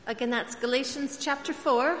Again, that's Galatians chapter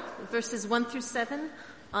 4, verses 1 through 7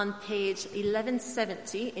 on page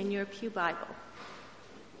 1170 in your Pew Bible.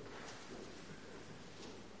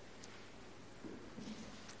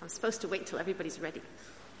 I'm supposed to wait till everybody's ready.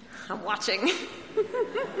 I'm watching.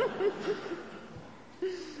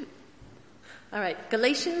 All right,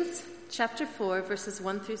 Galatians chapter 4, verses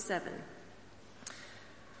 1 through 7.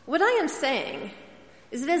 What I am saying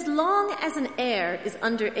is that as long as an heir is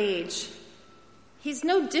under age, he's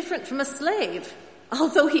no different from a slave,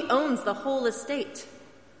 although he owns the whole estate.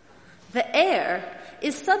 The heir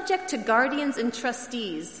is subject to guardians and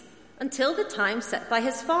trustees until the time set by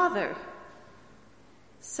his father.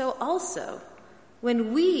 So also,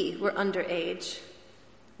 when we were under age,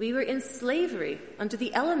 we were in slavery under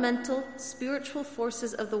the elemental spiritual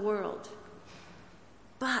forces of the world.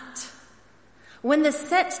 But when the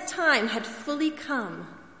set time had fully come,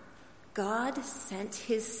 God sent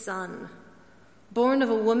his Son, born of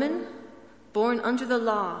a woman, born under the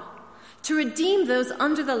law, to redeem those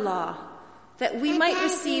under the law, that we might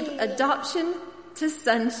receive adoption to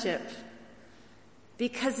sonship.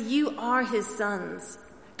 Because you are his sons,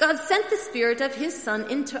 God sent the Spirit of his Son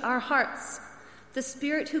into our hearts, the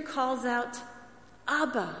Spirit who calls out,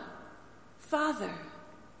 Abba, Father.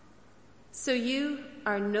 So you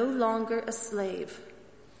are no longer a slave,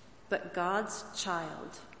 but God's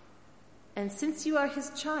child. And since you are his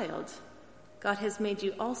child, God has made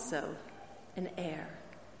you also an heir.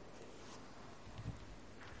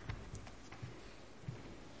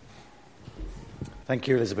 Thank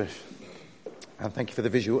you, Elizabeth. And thank you for the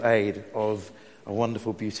visual aid of a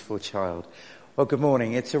wonderful, beautiful child. Well, good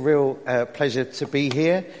morning. It's a real pleasure to be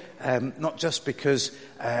here, not just because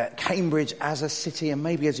Cambridge as a city and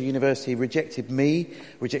maybe as a university rejected me,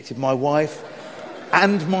 rejected my wife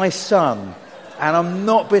and my son. And I'm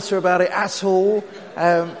not bitter about it at all.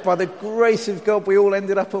 By the grace of God, we all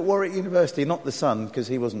ended up at Warwick University, not the son, because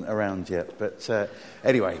he wasn't around yet. But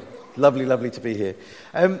anyway, lovely to be here.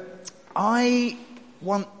 I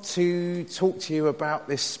want to talk to you about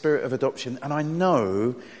this spirit of adoption. And I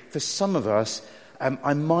know for some of us,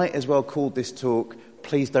 I might as well call this talk,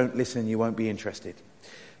 Please Don't Listen, You Won't Be Interested.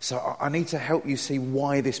 So I need to help you see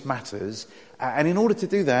why this matters. And in order to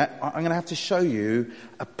do that, I'm going to have to show you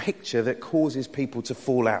a picture that causes people to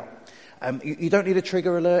fall out. You don't need a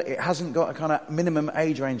trigger alert. It hasn't got a kind of minimum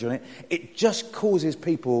age range on it. It just causes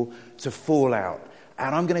people to fall out.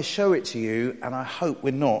 And I'm going to show it to you, and I hope we're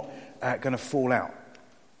not going to fall out.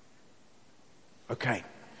 Okay.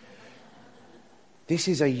 This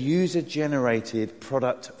is a user-generated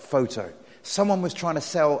product photo. Someone was trying to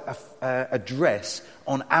sell a dress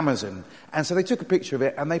on Amazon, and so they took a picture of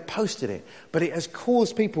it and they posted it. But it has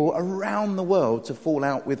caused people around the world to fall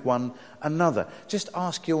out with one another. Just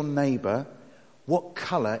ask your neighbour, what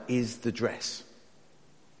colour is the dress?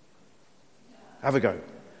 Have a go.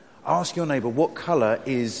 Ask your neighbour, what colour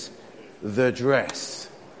is the dress?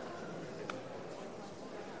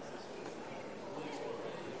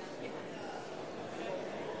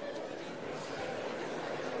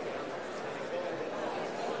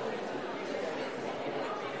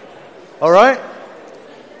 All right?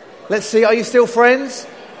 Let's see. Are you still friends?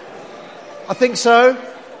 I think so.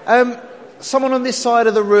 Someone on this side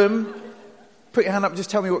of the room, put your hand up.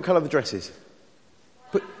 Just tell me what colour the dress is.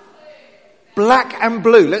 Black and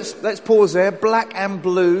blue. Let's pause there. Black and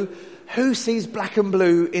blue. Who sees black and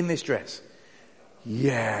blue in this dress?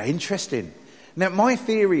 Yeah, interesting. Now, my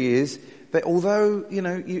theory is that although,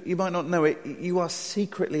 you might not know it, you are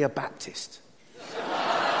secretly a Baptist.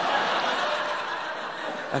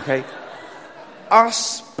 Okay.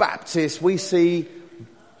 Us Baptists, we see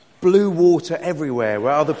blue water everywhere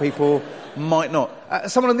where other people might not.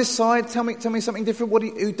 Someone on this side, tell me something different.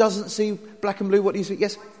 Who doesn't see black and blue? What do you see?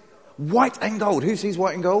 Yes, white and gold. Who sees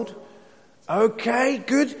white and gold? Okay,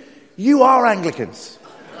 good. You are Anglicans.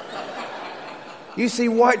 You see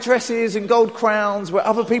white dresses and gold crowns where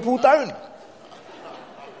other people don't.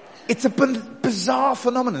 It's a bizarre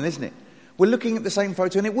phenomenon, isn't it? We're looking at the same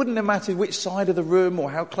photo, and it wouldn't have mattered which side of the room or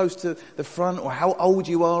how close to the front or how old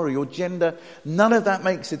you are or your gender. None of that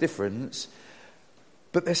makes a difference.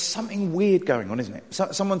 But there's something weird going on, isn't it?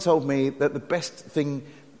 Someone told me that the best thing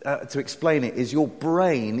to explain it is your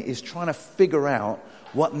brain is trying to figure out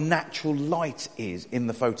what natural light is in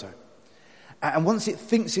the photo. And once it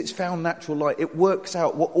thinks it's found natural light, it works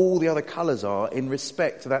out what all the other colours are in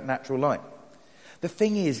respect to that natural light. The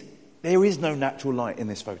thing is, there is no natural light in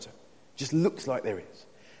this photo. Just looks like there is.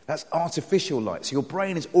 That's artificial light. So your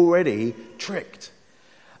brain is already tricked.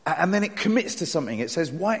 And then it commits to something. It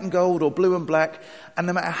says white and gold or blue and black. And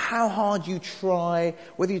no matter how hard you try,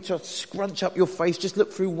 whether you try to scrunch up your face, just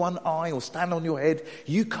look through one eye or stand on your head,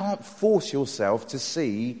 you can't force yourself to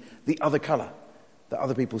see the other colour that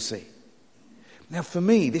other people see. Now for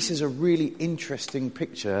me, this is a really interesting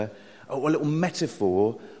picture, or a little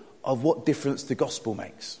metaphor of what difference the gospel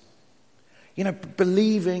makes. You know,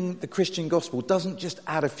 believing the Christian gospel doesn't just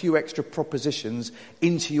add a few extra propositions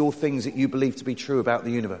into your things that you believe to be true about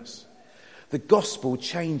the universe. The gospel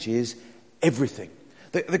changes everything.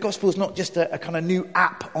 The gospel is not just a kind of new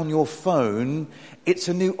app on your phone, it's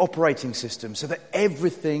a new operating system so that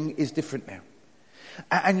everything is different now.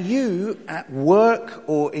 And you, at work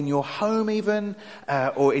or in your home even,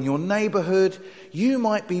 or in your neighbourhood, you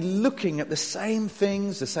might be looking at the same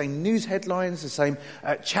things, the same news headlines, the same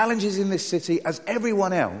challenges in this city as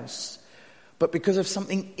everyone else, but because of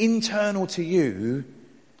something internal to you,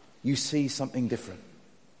 you see something different.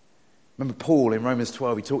 Remember Paul in Romans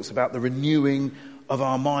 12, he talks about the renewing of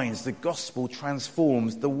our minds. The gospel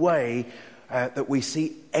transforms the way that we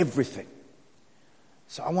see everything.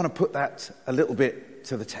 So I want to put that a little bit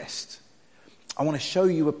to the test. I want to show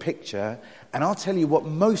you a picture, and I'll tell you what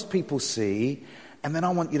most people see, and then I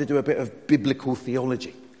want you to do a bit of biblical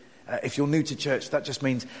theology. If you're new to church, that just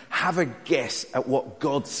means have a guess at what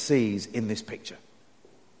God sees in this picture.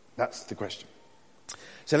 That's the question.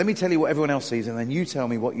 So let me tell you what everyone else sees, and then you tell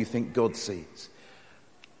me what you think God sees.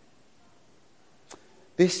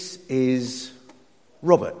 This is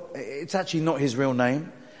Robert. It's actually not his real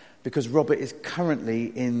name, because Robert is currently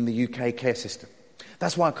in the UK care system.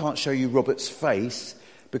 That's why I can't show you Robert's face,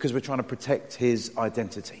 because we're trying to protect his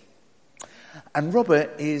identity. And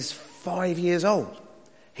Robert is 5 years old.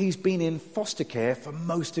 He's been in foster care for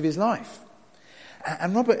most of his life.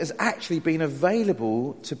 And Robert has actually been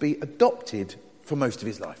available to be adopted for most of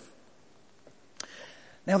his life.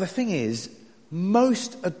 Now the thing is,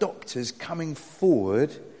 most adopters coming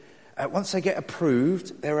forward, once they get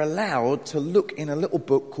approved, they're allowed to look in a little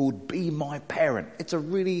book called Be My Parent. It's a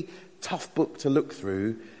really tough book to look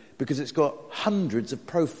through because it's got hundreds of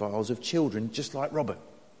profiles of children just like Robert.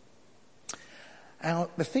 Now,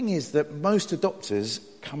 the thing is that most adopters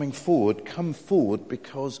come forward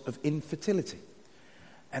because of infertility.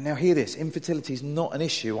 And now hear this, infertility is not an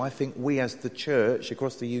issue I think we as the church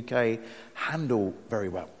across the UK handle very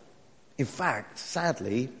well. In fact,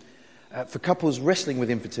 sadly, for couples wrestling with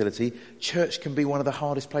infertility, church can be one of the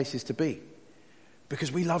hardest places to be.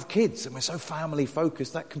 Because we love kids and we're so family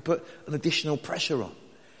focused, that can put an additional pressure on.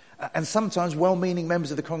 And sometimes well-meaning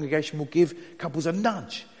members of the congregation will give couples a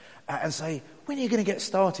nudge and say, when are you going to get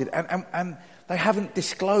started? And they haven't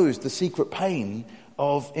disclosed the secret pain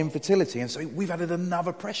of infertility, and so we've added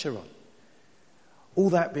another pressure on. All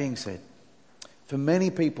that being said, for many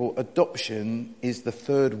people, adoption is the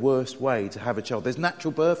third worst way to have a child. There's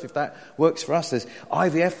natural birth, if that works for us. There's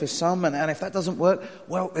IVF for some, and if that doesn't work,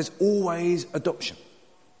 well, there's always adoption.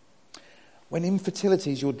 When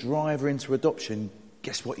infertility is your driver into adoption,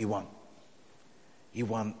 guess what you want? You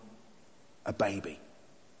want a baby.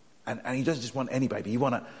 And you don't just want any baby, you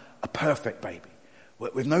want a perfect baby.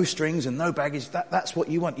 With no strings and no baggage, that's what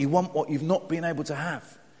you want. You want what you've not been able to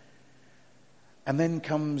have. And then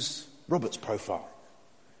comes Robert's profile.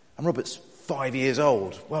 And Robert's 5 years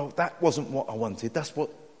old. Well, that wasn't what I wanted. That's not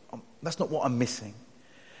what I'm missing.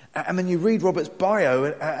 And then you read Robert's bio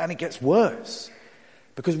and it gets worse.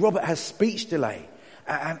 Because Robert has speech delay.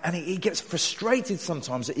 And he gets frustrated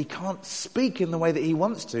sometimes that he can't speak in the way that he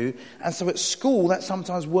wants to. And so at school, that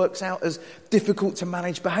sometimes works out as difficult to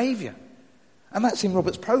manage behaviour. And that's in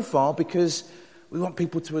Robert's profile because we want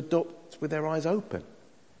people to adopt with their eyes open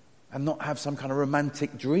and not have some kind of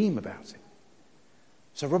romantic dream about it.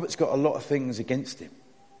 So Robert's got a lot of things against him.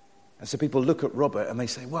 And so people look at Robert and they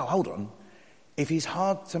say, well, hold on. If he's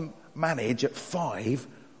hard to manage at 5,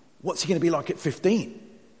 what's he going to be like at 15?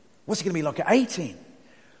 What's he going to be like at 18?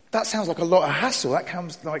 That sounds like a lot of hassle. That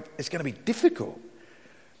comes like it's going to be difficult.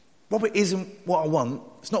 Robert isn't what I want.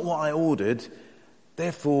 It's not what I ordered.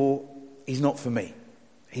 Therefore, he's not for me.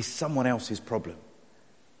 He's someone else's problem.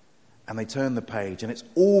 And they turn the page, and it's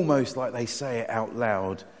almost like they say it out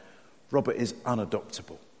loud. Robert is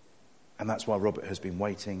unadoptable. And that's why Robert has been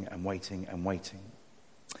waiting and waiting and waiting.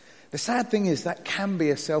 The sad thing is that can be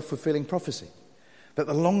a self-fulfilling prophecy. That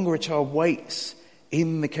the longer a child waits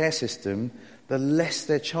in the care system, the less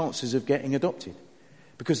their chances of getting adopted.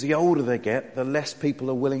 Because the older they get, the less people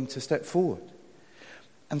are willing to step forward.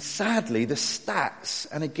 And sadly, the stats,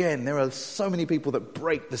 and again, there are so many people that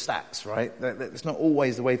break the stats, right? It's not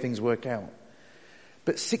always the way things work out.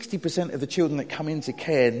 But 60% of the children that come into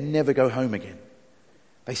care never go home again.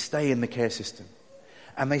 They stay in the care system.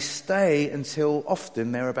 And they stay until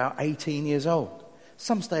often they're about 18 years old.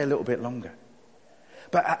 Some stay a little bit longer.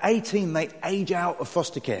 But at 18, they age out of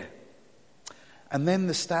foster care. And then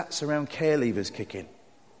the stats around care leavers kick in.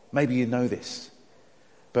 Maybe you know this.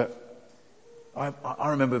 But I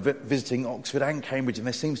remember visiting Oxford and Cambridge, and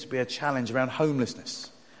there seems to be a challenge around homelessness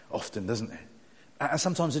often, doesn't there? And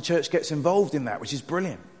sometimes the church gets involved in that, which is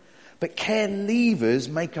brilliant. But care leavers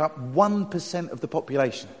make up 1% of the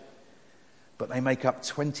population. But they make up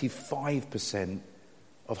 25%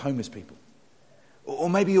 of homeless people. Or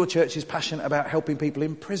maybe your church is passionate about helping people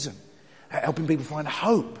in prison, helping people find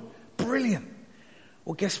hope. Brilliant.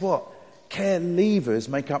 Well, guess what? Care leavers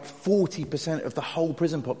make up 40% of the whole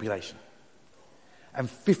prison population. And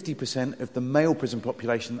 50% of the male prison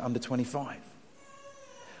population under 25.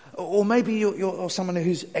 Or maybe you're someone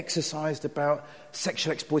who's exercised about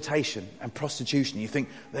sexual exploitation and prostitution. You think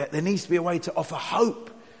that there needs to be a way to offer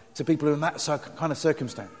hope to people who are in that kind of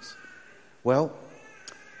circumstance. Well,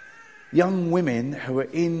 young women who are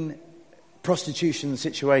in prostitution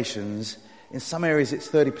situations, in some areas it's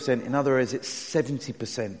 30%, in other areas it's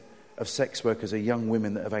 70% of sex workers are young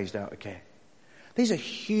women that have aged out of care. These are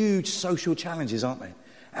huge social challenges, aren't they?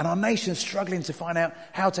 And our nation's struggling to find out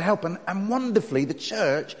how to help. And wonderfully, the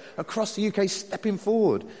church across the UK is stepping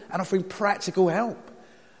forward and offering practical help.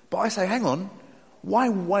 But I say, hang on, why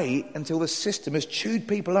wait until the system has chewed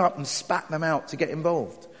people up and spat them out to get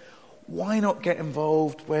involved? Why not get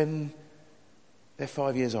involved when they're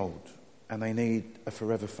 5 years old and they need a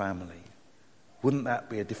forever family? Wouldn't that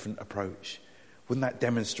be a different approach? Wouldn't that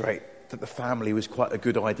demonstrate that the family was quite a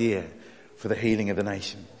good idea for the healing of the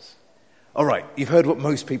nations? All right, you've heard what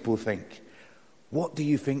most people think. What do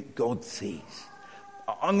you think God sees?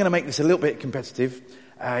 I'm going to make this a little bit competitive.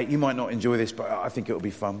 You might not enjoy this, but I think it'll be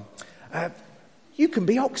fun. You can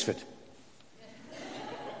be Oxford.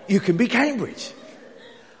 You can be Cambridge.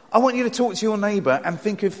 I want you to talk to your neighbour and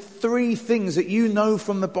think of 3 things that you know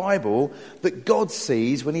from the Bible that God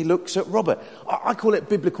sees when he looks at Robert. I call it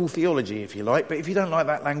biblical theology, if you like, but if you don't like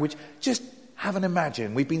that language, just have an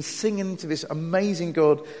imagine. We've been singing to this amazing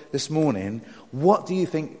God this morning. What do you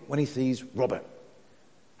think when he sees Robert?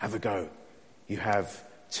 Have a go. You have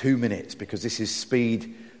 2 minutes because this is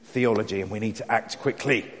speed theology and we need to act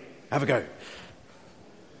quickly. Have a go.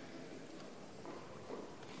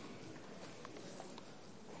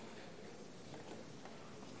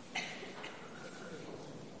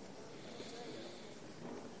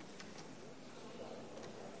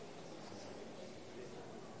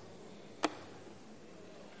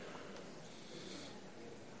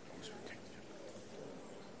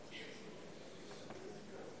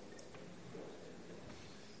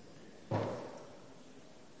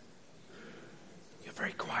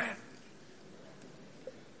 Very quiet.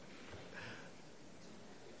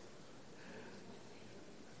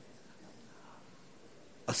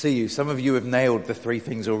 I see you. Some of you have nailed the 3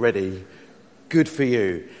 things already. Good for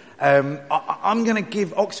you. I'm going to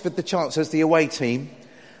give Oxford the chance as the away team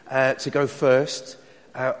to go first.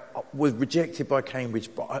 We're rejected by Cambridge,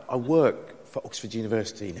 but I work for Oxford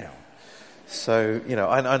University now. So, you know,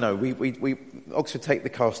 I know, we Oxford take the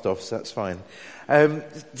cast off, so that's fine.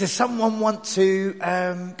 Does someone want to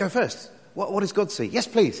go first? What does God see? Yes,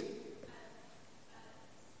 please.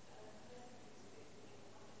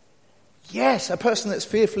 Yes, a person that's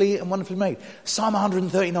fearfully and wonderfully made. Psalm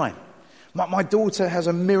 139. My daughter has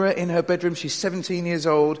a mirror in her bedroom. She's 17 years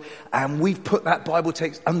old, and we've put that Bible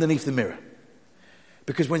text underneath the mirror.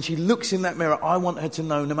 Because when she looks in that mirror, I want her to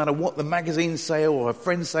know, no matter what the magazines say or her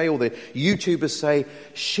friends say or the YouTubers say,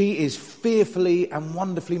 she is fearfully and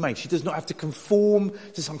wonderfully made. She does not have to conform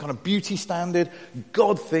to some kind of beauty standard.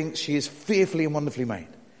 God thinks she is fearfully and wonderfully made.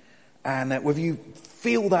 And whether you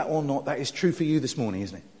feel that or not, that is true for you this morning,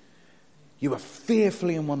 isn't it? You are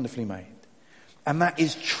fearfully and wonderfully made. And that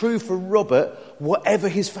is true for Robert, whatever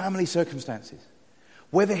his family circumstances.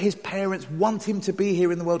 Whether his parents want him to be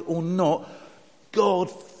here in the world or not, God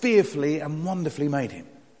fearfully and wonderfully made him.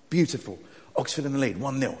 Beautiful. Oxford in the lead,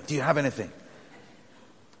 1-0. Do you have anything?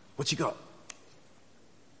 What you got?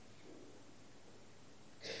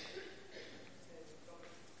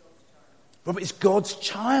 Robert is God's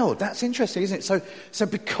child. That's interesting, isn't it? So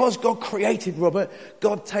because God created Robert,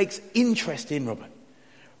 God takes interest in Robert.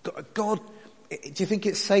 God, do you think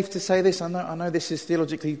it's safe to say this? I know this is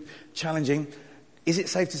theologically challenging. Is it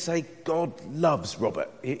safe to say God loves Robert?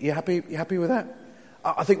 You happy with that?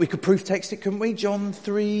 I think we could proof text it, couldn't we? John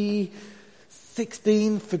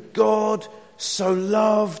 3:16, for God so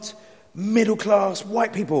loved middle class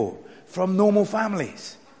white people from normal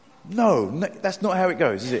families. No, that's not how it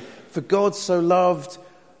goes, is it? For God so loved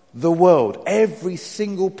The world, every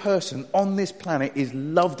single person on this planet is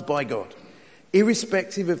loved by God,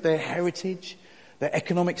 irrespective of their heritage, their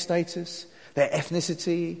economic status, their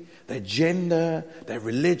ethnicity, their gender, their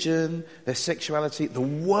religion, their sexuality. The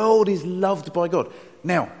world is loved by God.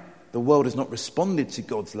 Now, the world has not responded to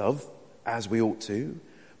God's love as we ought to,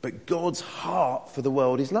 but God's heart for the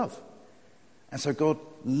world is love. And so God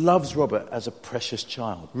loves Robert as a precious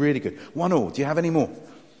child. Really good. 1-1. Do you have any more?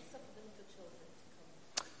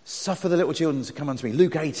 Suffer the little children to come unto me.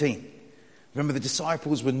 Luke 18. Remember, the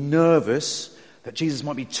disciples were nervous that Jesus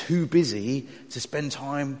might be too busy to spend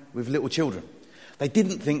time with little children. They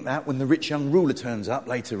didn't think that when the rich young ruler turns up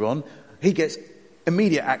later on. He gets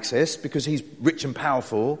immediate access because he's rich and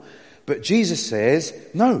powerful. But Jesus says,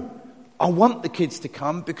 no, I want the kids to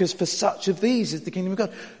come because for such of these is the kingdom of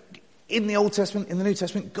God. In the Old Testament, in the New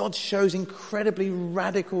Testament, God shows incredibly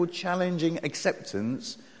radical, challenging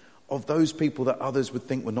acceptance of those people that others would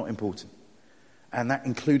think were not important. And that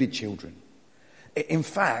included children. In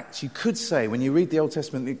fact, you could say, when you read the Old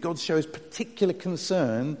Testament, that God shows particular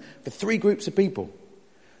concern for 3 groups of people: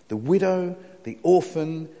 the widow, the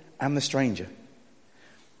orphan, and the stranger.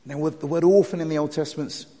 Now, the word orphan in the Old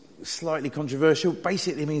Testament's slightly controversial.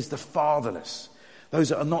 Basically, it means the fatherless, those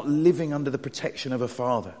that are not living under the protection of a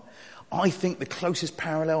father. I think the closest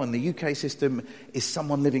parallel in the UK system is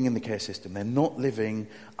someone living in the care system. They're not living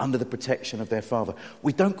under the protection of their father.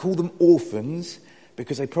 We don't call them orphans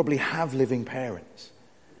because they probably have living parents.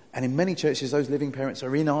 And in many churches, those living parents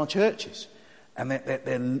are in our churches. And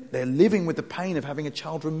they're living with the pain of having a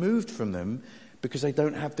child removed from them because they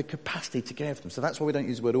don't have the capacity to care for them. So that's why we don't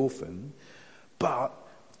use the word orphan. But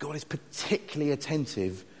God is particularly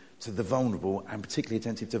attentive to the vulnerable and particularly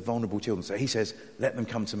attentive to vulnerable children. So he says, let them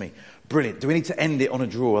come to me. Brilliant. Do we need to end it on a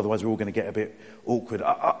draw? Otherwise we're all going to get a bit awkward.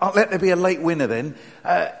 I'll let there be a late winner then.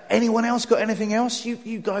 Anyone else got anything else?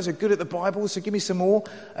 You guys are good at the Bible, so give me some more.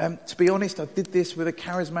 To be honest, I did this with a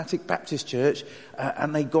charismatic Baptist church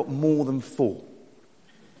and they got more than 4.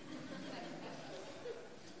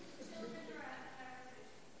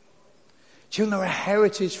 Children are a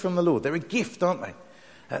heritage from the Lord. They're a gift, aren't they?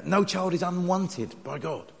 No child is unwanted by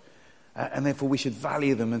God. And therefore we should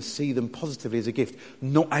value them and see them positively as a gift,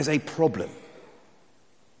 not as a problem.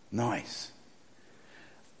 Nice.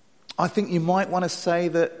 I think you might want to say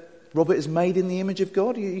that Robert is made in the image of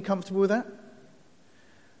God. Are you comfortable with that?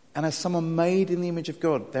 And as someone made in the image of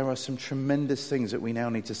God, there are some tremendous things that we now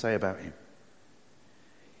need to say about him.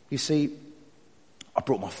 You see, I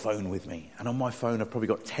brought my phone with me, and on my phone I've probably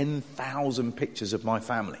got 10,000 pictures of my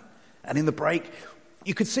family. And in the break,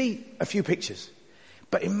 you could see a few pictures.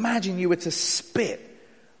 But imagine you were to spit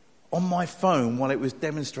on my phone while it was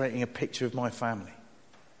demonstrating a picture of my family.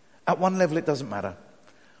 At one level, it doesn't matter.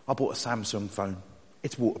 I bought a Samsung phone.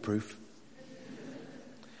 It's waterproof.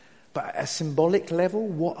 But at a symbolic level,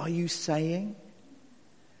 what are you saying?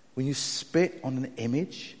 When you spit on an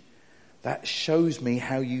image, that shows me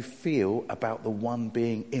how you feel about the one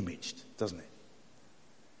being imaged, doesn't it?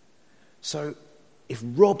 So, if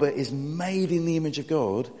Robert is made in the image of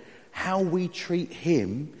God, how we treat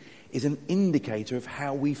him is an indicator of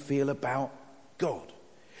how we feel about God.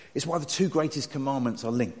 It's why the 2 greatest commandments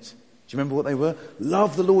are linked. Do you remember what they were?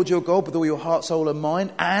 Love the Lord your God with all your heart, soul and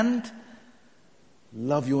mind, and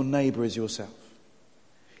love your neighbour as yourself.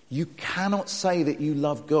 You cannot say that you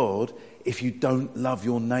love God if you don't love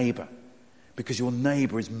your neighbour, because your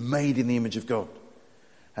neighbour is made in the image of God.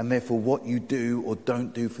 And therefore what you do or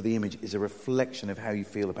don't do for the image is a reflection of how you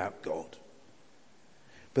feel about God.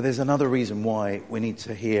 But there's another reason why we need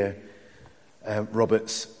to hear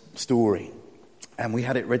Robert's story. And we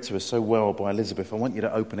had it read to us so well by Elizabeth. I want you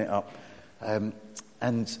to open it up.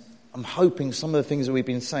 And I'm hoping some of the things that we've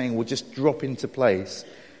been saying will just drop into place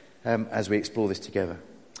as we explore this together.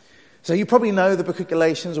 So you probably know the book of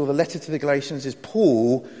Galatians, or the letter to the Galatians, is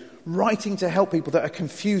Paul writing to help people that are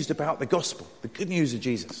confused about the gospel, the good news of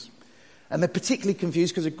Jesus. And they're particularly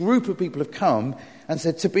confused because a group of people have come and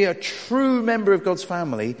said, to be a true member of God's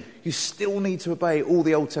family, you still need to obey all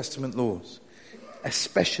the Old Testament laws,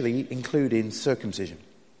 especially including circumcision.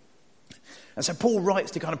 And so Paul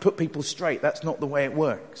writes to kind of put people straight. That's not the way it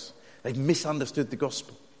works. They've misunderstood the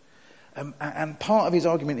gospel. And part of his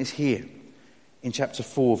argument is here in chapter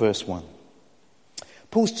 4, verse 1.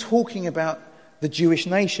 Paul's talking about the Jewish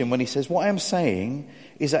nation when he says, what I am saying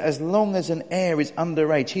is that as long as an heir is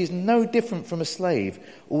underage, he is no different from a slave,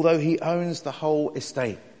 although he owns the whole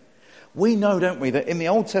estate. We know, don't we, that in the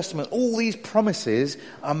Old Testament, all these promises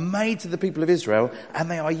are made to the people of Israel, and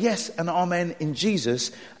they are yes and amen in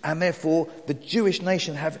Jesus, and therefore the Jewish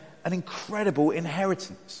nation have an incredible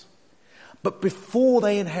inheritance. But before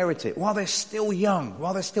they inherit it, while they're still young,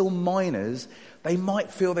 while they're still minors, they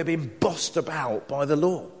might feel they're being bossed about by the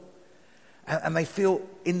law. And they feel,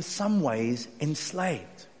 in some ways,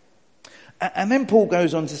 enslaved. And then Paul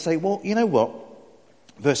goes on to say, well, you know what?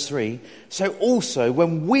 Verse 3, so also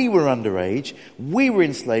when we were underage, we were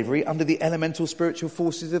in slavery under the elemental spiritual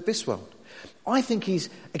forces of this world. I think he's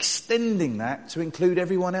extending that to include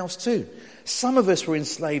everyone else too. Some of us were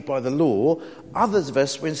enslaved by the law, others of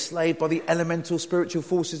us were enslaved by the elemental spiritual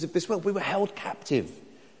forces of this world. We were held captive.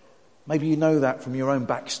 Maybe you know that from your own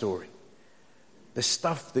backstory. The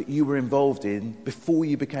stuff that you were involved in before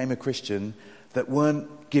you became a Christian that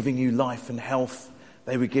weren't giving you life and health,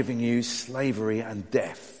 they were giving you slavery and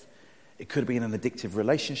death. It could have been an addictive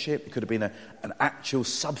relationship. It could have been an actual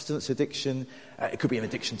substance addiction. It could be an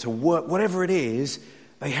addiction to work. Whatever it is,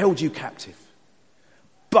 they held you captive.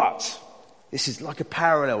 But, this is like a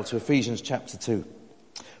parallel to Ephesians chapter 2.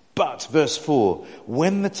 But, verse 4,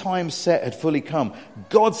 when the time set had fully come,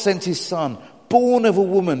 God sent his Son, born of a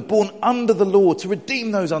woman, born under the law, to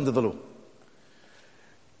redeem those under the law.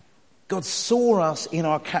 God saw us in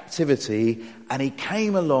our captivity and he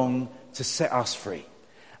came along to set us free.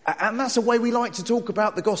 And that's the way we like to talk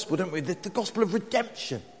about the gospel, don't we? The gospel of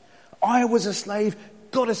redemption. I was a slave,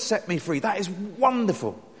 God has set me free. That is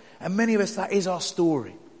wonderful. And many of us, that is our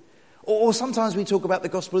story. Or sometimes we talk about the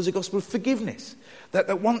gospel as a gospel of forgiveness.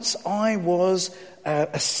 That once I was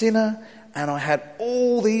a sinner and I had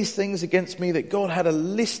all these things against me, that God had a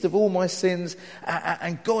list of all my sins,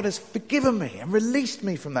 and God has forgiven me and released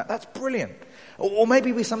me from that. That's brilliant. Or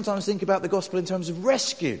maybe we sometimes think about the gospel in terms of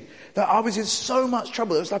rescue. That I was in so much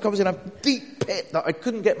trouble. It was like I was in a deep pit that I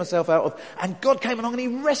couldn't get myself out of, and God came along and he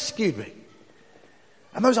rescued me.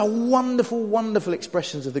 And those are wonderful, wonderful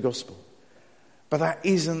expressions of the gospel. But that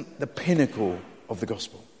isn't the pinnacle of the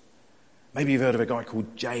gospel. Maybe you've heard of a guy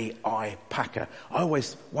called J.I. Packer. I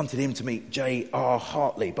always wanted him to meet J.R.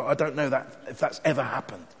 Hartley, but I don't know if that's ever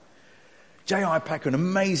happened. J.I. Packer, an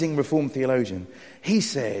amazing Reformed theologian, he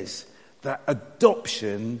says that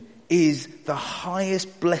adoption is the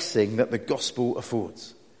highest blessing that the gospel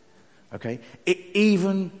affords. Okay? It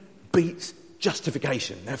even beats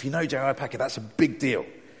justification. Now, if you know J.I. Packer, that's a big deal,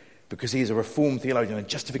 because he's a Reformed theologian, and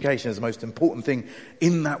justification is the most important thing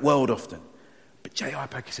in that world often. But J.I.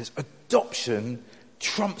 Packer says adoption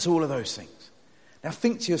trumps all of those things. Now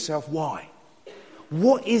think to yourself, why?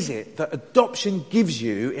 What is it that adoption gives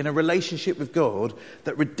you in a relationship with God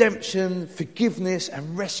that redemption, forgiveness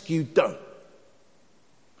and rescue don't?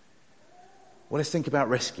 Well, let's think about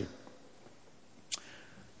rescue.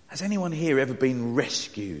 Has anyone here ever been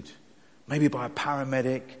rescued? Maybe by a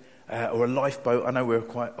paramedic or a lifeboat. I know we're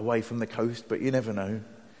quite away from the coast, but you never know.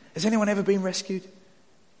 Has anyone ever been rescued?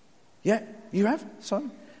 Yeah, you have, Simon?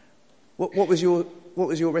 What was your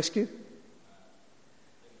rescue?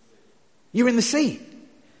 You were in the sea.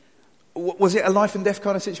 Was it a life and death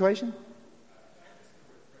kind of situation?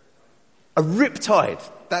 A riptide.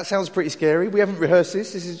 That sounds pretty scary. We haven't rehearsed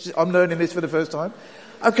this. I'm learning this for the first time.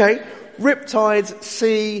 Okay, riptides,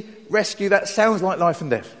 sea, rescue. That sounds like life and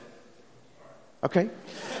death. Okay.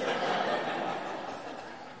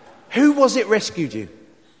 Who was it rescued you?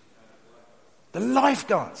 The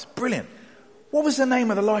lifeguards. Brilliant. What was the name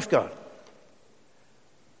of the lifeguard?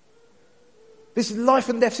 This life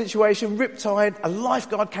and death situation, riptide, a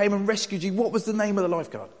lifeguard came and rescued you. What was the name of the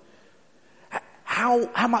lifeguard?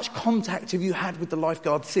 How much contact have you had with the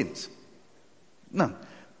lifeguard since? None.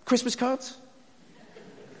 Christmas cards?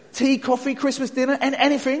 Tea, coffee, Christmas dinner, and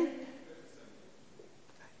anything?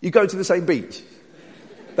 You go to the same beach.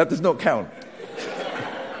 That does not count.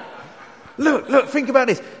 Look, think about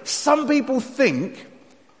this. Some people think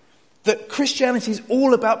that Christianity is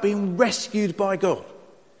all about being rescued by God.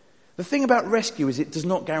 The thing about rescue is it does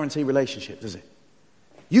not guarantee relationship, does it?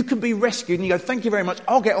 You can be rescued and you go, thank you very much,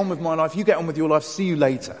 I'll get on with my life, you get on with your life, see you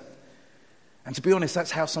later. And to be honest, that's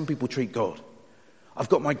how some people treat God. I've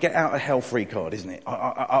got my get out of hell free card, isn't it?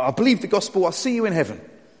 I believe the gospel, I'll see you in heaven.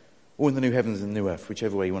 Or in the new heavens and the new earth,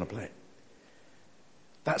 whichever way you want to play it.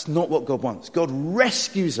 That's not what God wants. God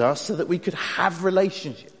rescues us so that we could have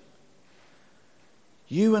relationship.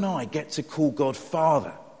 You and I get to call God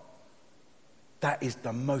Father. That is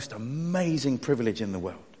the most amazing privilege in the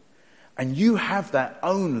world. And you have that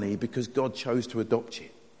only because God chose to adopt you.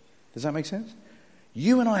 Does that make sense?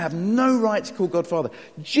 You and I have no right to call God Father.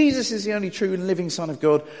 Jesus is the only true and living Son of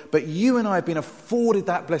God, but you and I have been afforded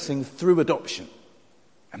that blessing through adoption.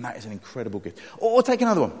 And that is an incredible gift. Or take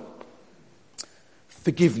another one.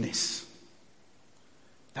 Forgiveness.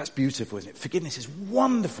 That's beautiful, isn't it? Forgiveness is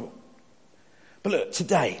wonderful. But look,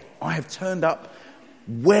 today I have turned up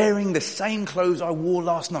wearing the same clothes I wore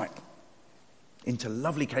last night. into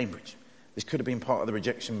lovely Cambridge. This could have been part of the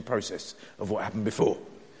rejection process of what happened before.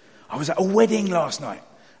 I was at a wedding last night,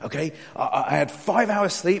 okay? I had 5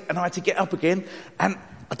 hours sleep and I had to get up again, and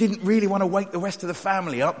I didn't really want to wake the rest of the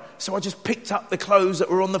family up, so I just picked up the clothes that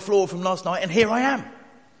were on the floor from last night, and here I am.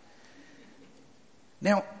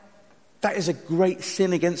 Now, that is a great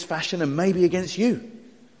sin against fashion and maybe against you.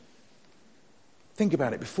 Think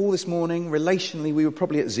about it. Before this morning, relationally, we were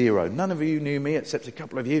probably at 0. None of you knew me except a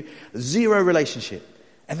couple of you. 0 relationship.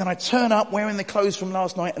 And then I turn up wearing the clothes from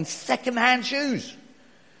last night and second-hand shoes.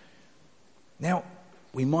 Now,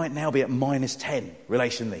 we might now be at -10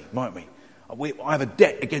 relationally, might we? I have a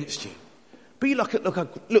debt against you. But you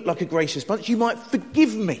look like a gracious bunch. You might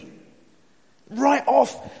forgive me. Write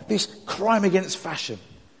off this crime against fashion.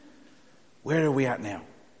 Where are we at now?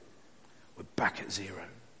 We're back at 0.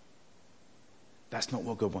 That's not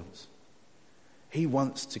what God wants. He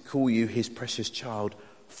wants to call you his precious child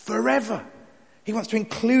forever. He wants to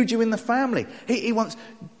include you in the family. He wants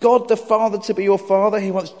God the Father to be your father.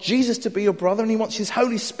 He wants Jesus to be your brother. And he wants his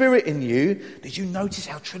Holy Spirit in you. Did you notice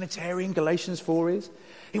how Trinitarian Galatians 4 is?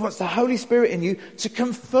 He wants the Holy Spirit in you to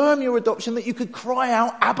confirm your adoption, that you could cry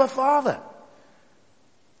out, Abba, Father.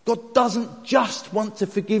 God doesn't just want to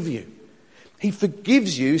forgive you. He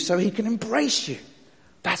forgives you so he can embrace you.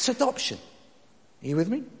 That's adoption. Are you with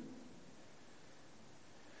me?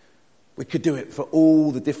 We could do it for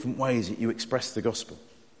all the different ways that you express the gospel.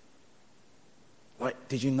 Like,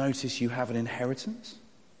 did you notice you have an inheritance?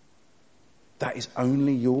 That is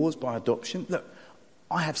only yours by adoption. Look,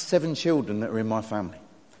 I have 7 children that are in my family.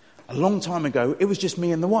 A long time ago, it was just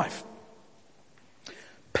me and the wife.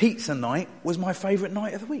 Pizza night was my favourite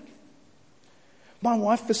night of the week. My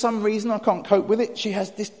wife, for some reason, I can't cope with it, she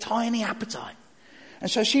has this tiny appetite. And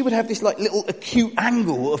so she would have this like little acute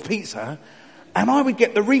angle of pizza, and I would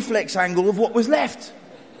get the reflex angle of what was left.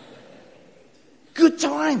 Good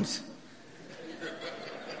times.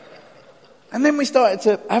 And then we started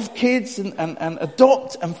to have kids and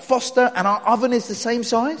adopt and foster, and our oven is the same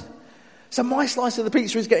size. So my slice of the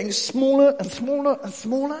pizza is getting smaller and smaller and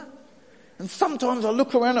smaller. And sometimes I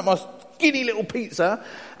look around at my skinny little pizza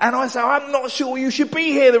and I say, I'm not sure you should be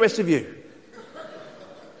here, the rest of you.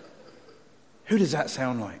 Who does that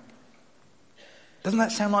sound like? Doesn't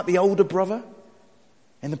that sound like the older brother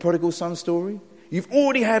in the prodigal son story? You've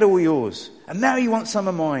already had all yours, and now you want some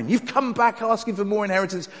of mine. You've come back asking for more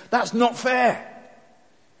inheritance. That's not fair.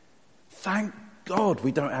 Thank God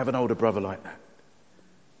we don't have an older brother like that.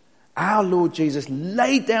 Our Lord Jesus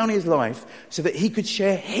laid down his life so that he could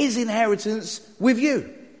share his inheritance with you.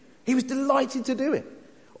 He was delighted to do it.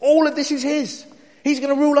 All of this is his. He's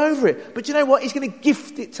going to rule over it. But you know what? He's going to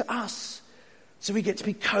gift it to us. So we get to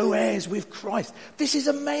be co-heirs with Christ. This is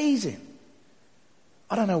amazing.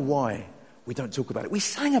 I don't know why we don't talk about it. We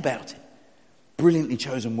sang about it. Brilliantly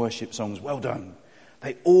chosen worship songs. Well done.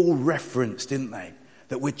 They all reference, didn't they,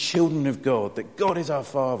 that we're children of God, that God is our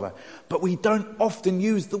Father. But we don't often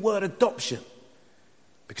use the word adoption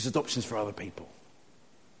because adoption's for other people.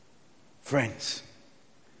 Friends,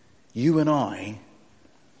 you and I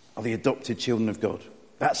are the adopted children of God.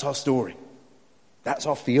 That's our story. That's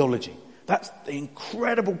our theology. That's the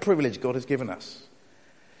incredible privilege God has given us.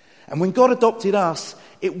 And when God adopted us,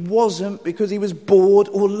 it wasn't because he was bored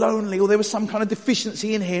or lonely or there was some kind of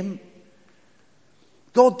deficiency in him.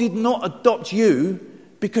 God did not adopt you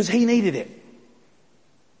because he needed it.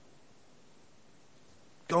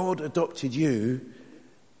 God adopted you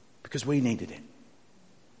because we needed it.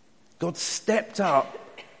 God stepped up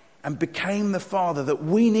and became the Father that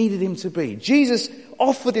we needed him to be. Jesus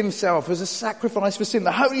offered himself as a sacrifice for sin.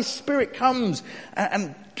 The Holy Spirit comes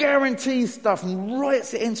and guarantees stuff and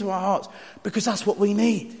writes it into our hearts because that's what we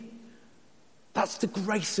need. That's the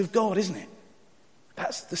grace of God, isn't it?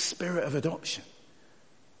 That's the spirit of adoption.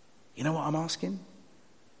 You know what I'm asking?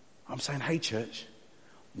 I'm saying, hey church,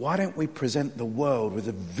 why don't we present the world with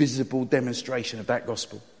a visible demonstration of that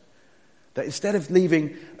gospel? That instead of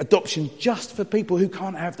leaving adoption just for people who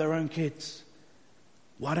can't have their own kids,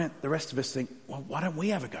 why don't the rest of us think, well, why don't we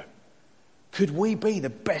have a go? Could we be the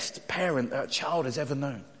best parent that a child has ever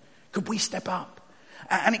known? Could we step up?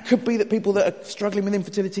 And it could be that people that are struggling with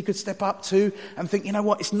infertility could step up too and think, you know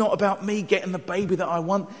what, it's not about me getting the baby that I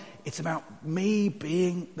want. It's about me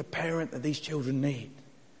being the parent that these children need.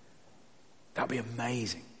 That would be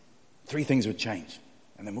amazing. 3 things would change,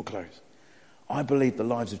 and then we'll close. I believe the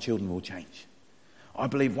lives of children will change. I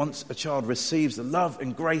believe once a child receives the love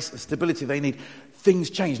and grace and stability they need, things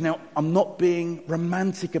change. Now, I'm not being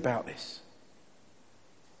romantic about this.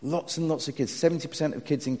 Lots and lots of kids, 70% of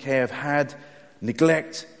kids in care have had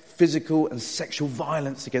neglect, physical and sexual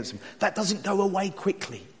violence against them. That doesn't go away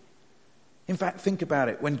quickly. In fact, think about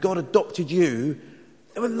it. When God adopted you,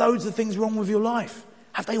 there were loads of things wrong with your life.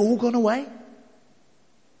 Have they all gone away?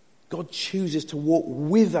 God chooses to walk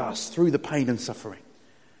with us through the pain and suffering.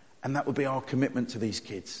 And that would be our commitment to these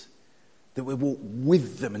kids. That we walk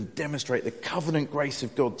with them and demonstrate the covenant grace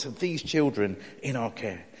of God to these children in our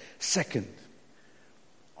care. Second,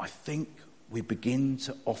 I think we begin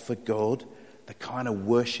to offer God the kind of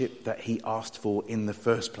worship that he asked for in the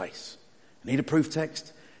first place. Need a proof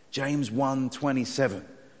text? James 1:27.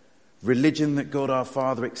 Religion that God our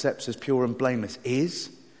Father accepts as pure and blameless is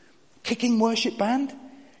kicking worship band.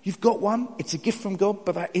 You've got one. It's a gift from God,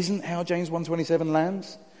 but that isn't how James 1:27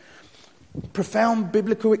 lands. Profound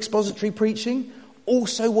biblical expository preaching.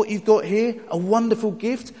 Also what you've got here, a wonderful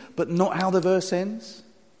gift, but not how the verse ends.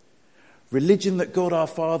 Religion that God our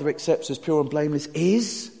Father accepts as pure and blameless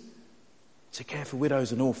is to care for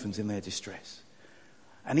widows and orphans in their distress.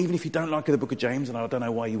 And even if you don't like the book of James, and I don't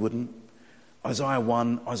know why you wouldn't, Isaiah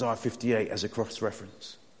 1, Isaiah 58 as a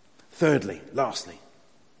cross-reference. Thirdly, lastly,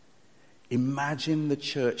 imagine the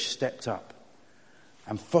church stepped up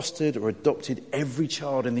and fostered or adopted every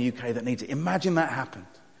child in the UK that needs it. Imagine that happened.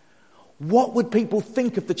 What would people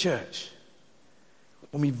think of the church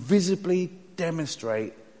when we visibly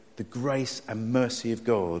demonstrate the grace and mercy of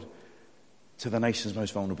God to the nation's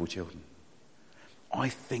most vulnerable children? I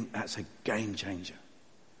think that's a game changer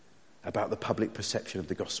about the public perception of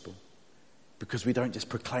the gospel. Because we don't just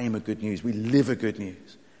proclaim a good news, we live a good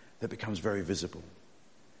news that becomes very visible.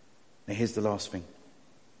 Now here's the last thing,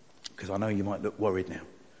 because I know you might look worried now.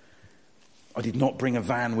 I did not bring a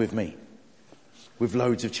van with me with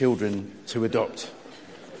loads of children to adopt.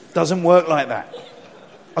 Doesn't work like that.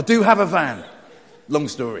 I do have a van. Long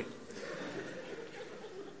story.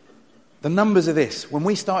 The numbers are this. When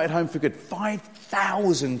we started Home for Good,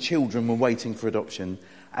 5,000 children were waiting for adoption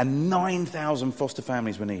and 9,000 foster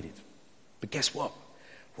families were needed. But guess what?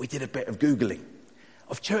 We did a bit of Googling.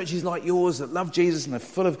 Of churches like yours that love Jesus and are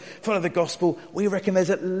full of the gospel, we reckon there's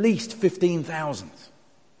at least 15,000.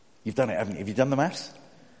 You've done it, haven't you? Have you done the maths?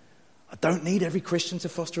 I don't need every Christian to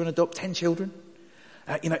foster and adopt 10 children.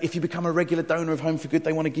 If you become a regular donor of Home for Good,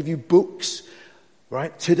 they want to give you books.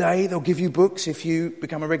 Right? Today, they'll give you books if you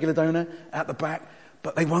become a regular donor at the back,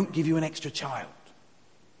 but they won't give you an extra child.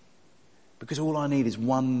 Because all I need is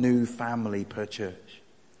one new family per church.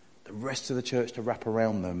 The rest of the church to wrap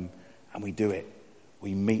around them, and we do it.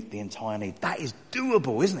 We meet the entire need. That is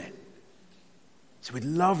doable, isn't it? So we'd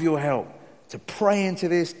love your help to pray into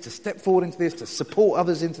this, to step forward into this, to support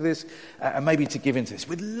others into this, and maybe to give into this.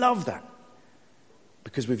 We'd love that.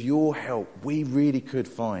 Because with your help, we really could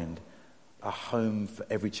find a home for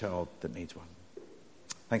every child that needs one.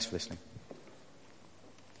 Thanks for listening.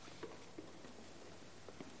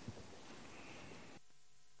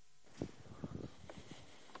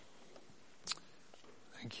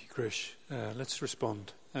 Thank you, Krish. Let's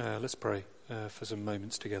respond. Let's pray for some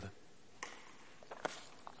moments together.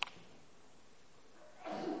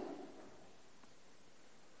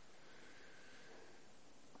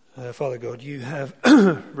 Father God, you have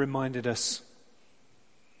reminded us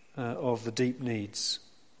of the deep needs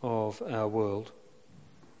of our world,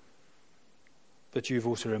 but you've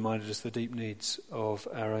also reminded us the deep needs of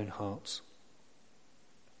our own hearts.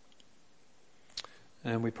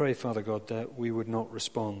 And we pray, Father God, that we would not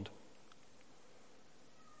respond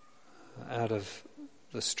out of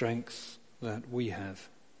the strength that we have,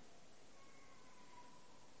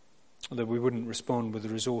 that we wouldn't respond with the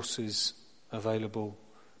resources available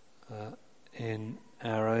in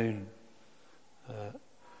our own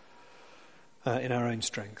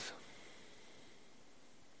strength,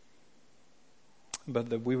 but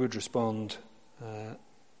that we would respond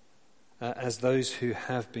as those who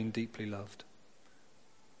have been deeply loved.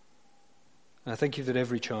 I thank you that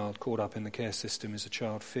every child caught up in the care system is a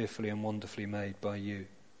child fearfully and wonderfully made by you,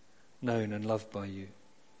 known and loved by you.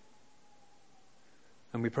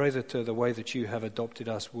 And we pray that the way that you have adopted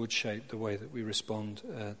us would shape the way that we respond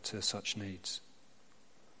to such needs.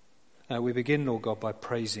 We begin, Lord God, by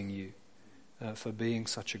praising you for being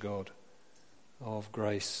such a God of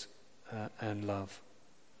grace and love.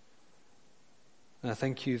 And I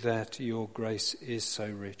thank you that your grace is so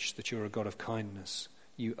rich, that you're a God of kindness.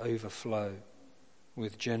 You overflow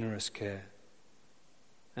with generous care.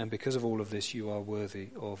 And because of all of this, you are worthy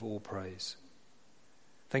of all praise.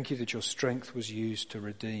 Thank you that your strength was used to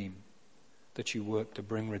redeem, that you worked to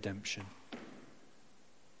bring redemption.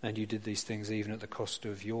 And you did these things even at the cost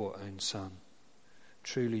of your own Son.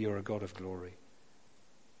 Truly, you're a God of glory.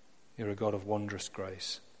 You're a God of wondrous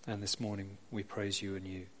grace. And this morning we praise you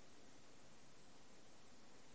anew.